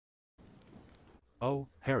Oh,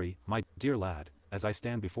 Harry, my dear lad, as I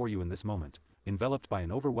stand before you in this moment, enveloped by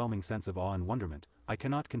an overwhelming sense of awe and wonderment, I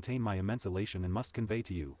cannot contain my immense elation and must convey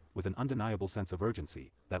to you, with an undeniable sense of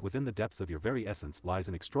urgency, that within the depths of your very essence lies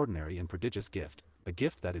an extraordinary and prodigious gift, a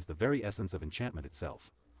gift that is the very essence of enchantment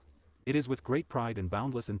itself. It is with great pride and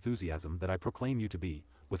boundless enthusiasm that I proclaim you to be,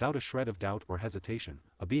 without a shred of doubt or hesitation,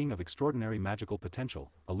 a being of extraordinary magical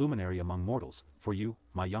potential, a luminary among mortals, for you,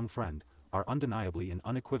 my young friend, are undeniably and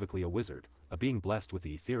unequivocally a wizard, a being blessed with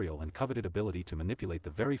the ethereal and coveted ability to manipulate the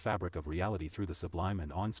very fabric of reality through the sublime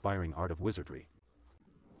and awe-inspiring art of wizardry.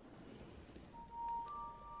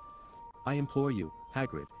 I implore you,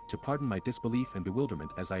 Hagrid, to pardon my disbelief and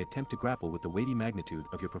bewilderment as I attempt to grapple with the weighty magnitude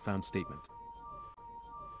of your profound statement.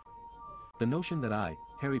 The notion that I,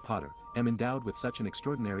 Harry Potter, am endowed with such an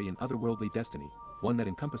extraordinary and otherworldly destiny, one that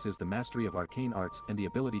encompasses the mastery of arcane arts and the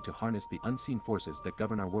ability to harness the unseen forces that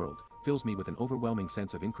govern our world, fills me with an overwhelming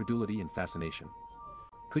sense of incredulity and fascination.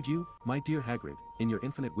 Could you, my dear Hagrid, in your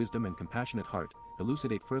infinite wisdom and compassionate heart,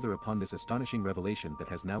 elucidate further upon this astonishing revelation that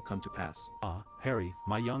has now come to pass? Ah, Harry,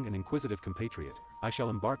 my young and inquisitive compatriot, I shall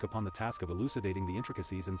embark upon the task of elucidating the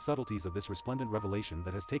intricacies and subtleties of this resplendent revelation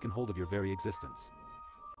that has taken hold of your very existence.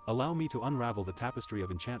 Allow me to unravel the tapestry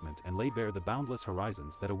of enchantment and lay bare the boundless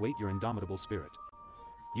horizons that await your indomitable spirit.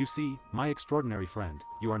 You see, my extraordinary friend,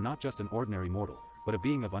 you are not just an ordinary mortal, but a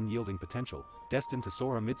being of unyielding potential, destined to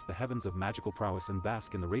soar amidst the heavens of magical prowess and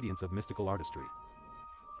bask in the radiance of mystical artistry.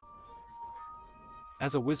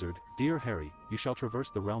 As a wizard, dear Harry, you shall traverse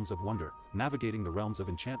the realms of wonder, navigating the realms of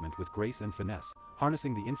enchantment with grace and finesse,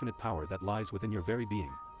 harnessing the infinite power that lies within your very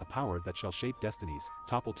being, a power that shall shape destinies,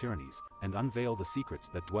 topple tyrannies, and unveil the secrets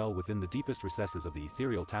that dwell within the deepest recesses of the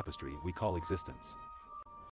ethereal tapestry we call existence.